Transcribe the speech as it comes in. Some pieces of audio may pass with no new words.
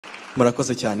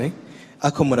Murakoze cyane.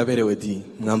 Ako muraberewe di,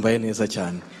 mwambaye neza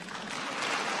cyane.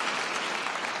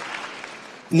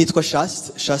 Nitwa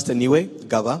Chaste NIWE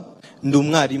Gaba. Ndi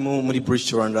umwarimu muri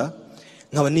Bridge2Rwanda.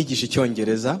 Nkaba nigisha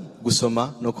Icyongereza,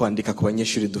 gusoma no kwandika ku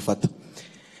banyeshuri dufata.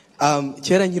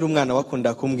 Kera nkiri umwana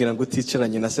wakunda kumbwira ngo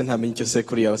uticaranye na se ntamenye icyo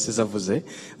sekuru yawe avuze.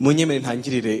 Munyemere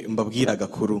ntangirire mbabwira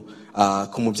gakuru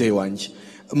ku mubyeyi wanjye.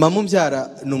 Mama umbyara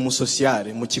ni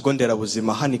umusosiyare mu kigo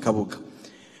nderabuzima hano i Kabuga.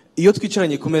 Iyo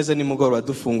twicaranye ku meza nimugoroba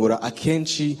dufungura,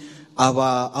 akenshi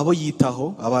abo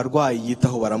yitaho, abarwayi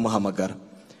yitaho baramuhamagara.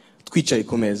 Twicaye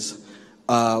ku meza,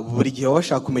 buri gihe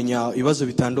bashaka kumenya ibibazo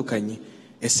bitandukanye.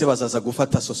 Ese bazaza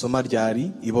gufata sosoma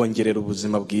ryari ibongerera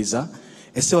ubuzima bwiza?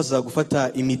 Ese bazaza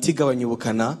gufata imiti igabanya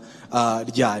ubukana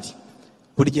ryari?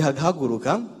 Buri gihe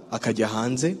agahaguruka akajya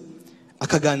hanze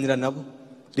akaganira nabo.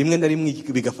 Rimwe na rimwe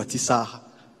bigafata isaha,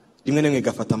 rimwe na rimwe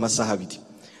bigafata amasaha 2.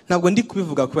 Ntabwo ndi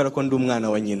kubivuga kubera ko ndi umwana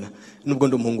wa nyina, nubwo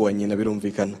ndi umuhungu wa nyina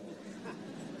birumvikana.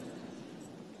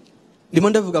 Ndimo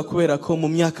ndavuga kubera ko mu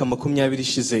myaka 20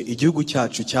 ishize igihugu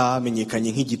cyacu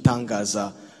cyamenyekanye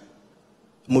nk'igitangaza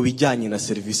mu bijyanye na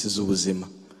serivisi z'ubuzima.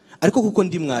 Ariko kuko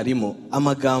ndi mwarimu,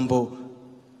 amagambo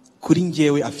kuri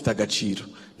njyewe afite agaciro.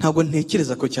 Ntabwo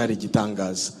ntekereza ko cyari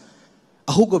igitangaza,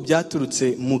 ahubwo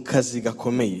byaturutse mu kazi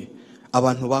gakomeye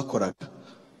abantu bakoraga,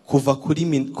 kuva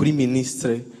kuri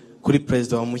ministre, kuri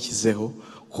president wamushyizeho,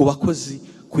 ku bakozi,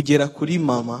 kugera kuri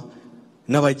mama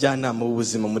n'abajyanama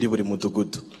b'ubuzima muri buri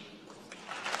mudugudu.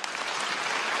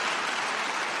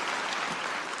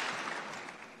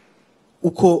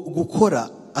 Uko gukora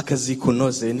akazi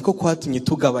kunoze niko kwatumye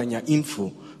tugabanya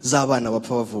impfu z'abana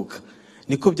bapfa bavuka.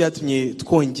 Niko byatumye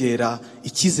twongera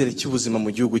icyizere cy'ubuzima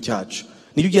mu gihugu cyacu.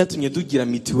 Nibyo byatumye dugira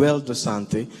mutuelle de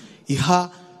santé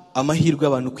iha amahirwe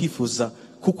abantu kwifuza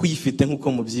kuko uyifite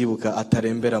nk'uko mubyibuka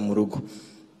atarembera mu rugo.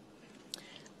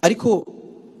 Ariko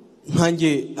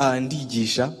nkanjye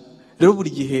ndigisha, rero buri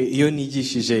gihe iyo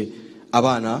nigishije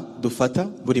abana dufata,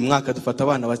 buri mwaka dufata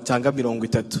abana batanga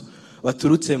 30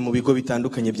 baturutse mu bigo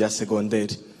bitandukanye bya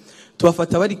segonderi.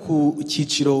 Tubafata bari ku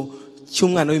cyiciro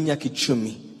cy'umwana w'imyaka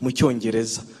 10 mu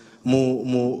Cyongereza,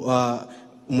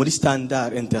 muri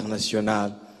standard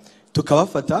international.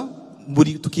 Tukabafata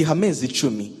tukiha amezi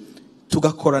 10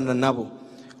 tugakorana nabo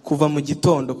kuva mu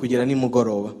gitondo kugera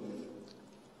nimugoroba.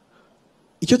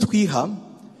 Icyo twiha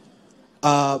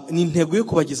ni intego yo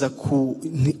kubageza ku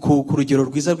rugero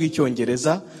rwiza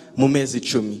rw'Icyongereza mu mezi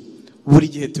 10. Buri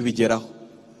gihe tubigeraho.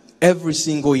 Every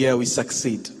single year we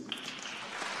succeed.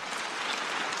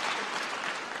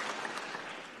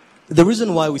 The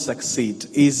reason why we succeed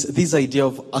is this idea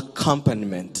of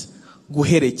accompaniment,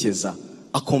 guherekeza,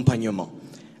 accompagnement.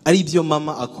 Ari ibyo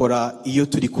mama akora iyo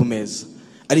turi ku meza,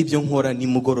 ari ibyo nkora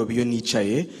nimugoroba iyo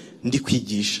nicaye ndi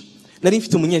kwigisha. Nari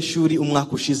mfite umunyeshuri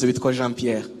umwaka ushize witwa Jean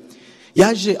Pierre.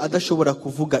 Yaje adashobora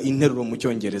kuvuga interuro mu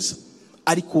Cyongereza,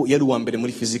 ariko yari uwa mbere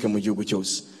muri physique mu gihugu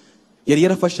cyose. Yari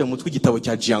yarafashe mu igitabo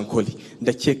cya Giancoli,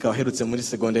 ndakeka waherutse muri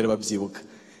secondaire babyibuka.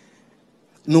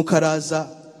 Nukaraza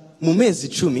mu mezi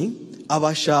 10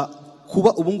 abasha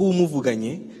kuba ubungubu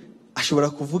umuvuganye, ashobora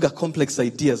kuvuga complex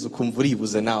ideas ukumva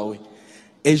uribuze nawe.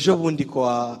 Ejo bundi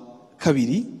kwa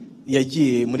kabiri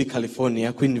yagiye muri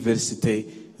California ku university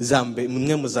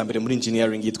mwe mu zambere muri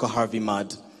engineering yitwa Harvey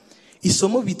Mudd.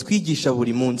 Isomo bitwigisha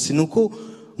buri munsi nuko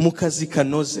mu kazi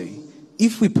kanoze,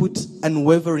 if we put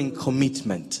unwavering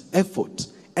commitment, effort,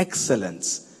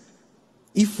 excellence,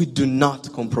 if we do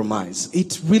not compromise,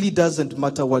 it really doesn't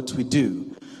matter what we do.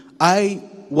 I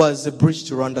was a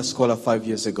Bridge2Rwanda scholar 5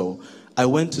 years ago. I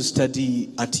went to study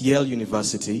at Yale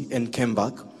University and came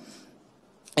back.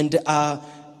 And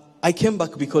I came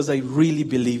back because I really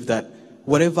believe that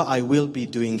whatever I will be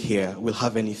doing here will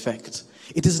have an effect.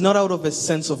 It is not out of a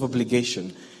sense of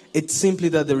obligation. It's simply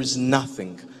that there is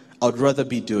nothing I would rather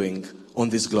be doing on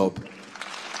this globe.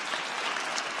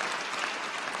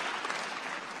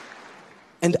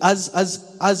 And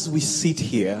as we sit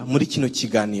here, muri kino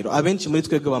kiganiro, abenshi muri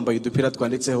twebwe bambaye udupira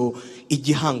twanditseho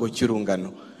igihango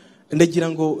cy'urungano. Ndagira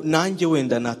ngo nanjye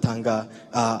wenda natanga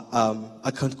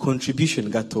a contribution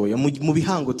gatoya mu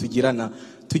bihango tugirana,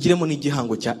 tugiremo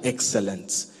n'igihango cya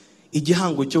excellence,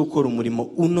 igihango cyo gukora umurimo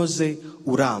unoze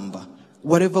uramba.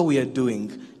 Whatever we are doing,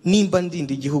 nimba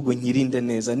ndinda igihugu nkirinde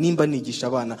neza, nimba nigisha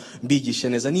abana mbigishe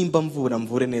neza, nimba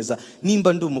mvure neza,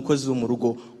 nimba ndi umukozi wo mu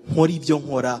rugo nkora ibyo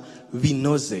nkora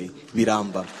binoze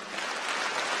biramba.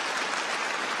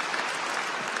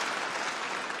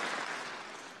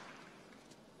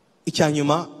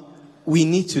 Icyanyuma, we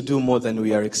need to do more than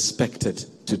we are expected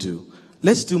to do.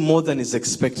 Let's do more than is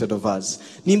expected of us.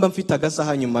 Nimba mfite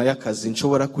agasaha nyuma y'akazi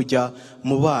nshobora kujya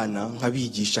mu bana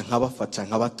nkabigisha nkabafata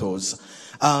nkabatoza.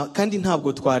 Kandi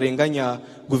ntabwo twarenganya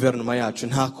guverinoma yacu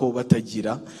ntako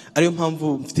batagira. Ariyo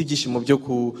mpamvu mfite igishimo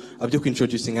byo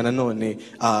introducinga nanone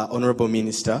honorable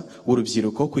minister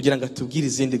w'urubyiruko kugira ngo atubwire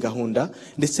izindi gahunda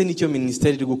ndetse n'icyo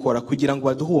ministeri iri gukora kugira ngo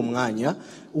baduhe uwo mwanya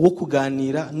wo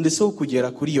kuganira ndetse wo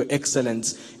kugera kuri iyo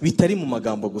excellence bitari mu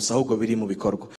magambo gusa ahubwo biri mu bikorwa.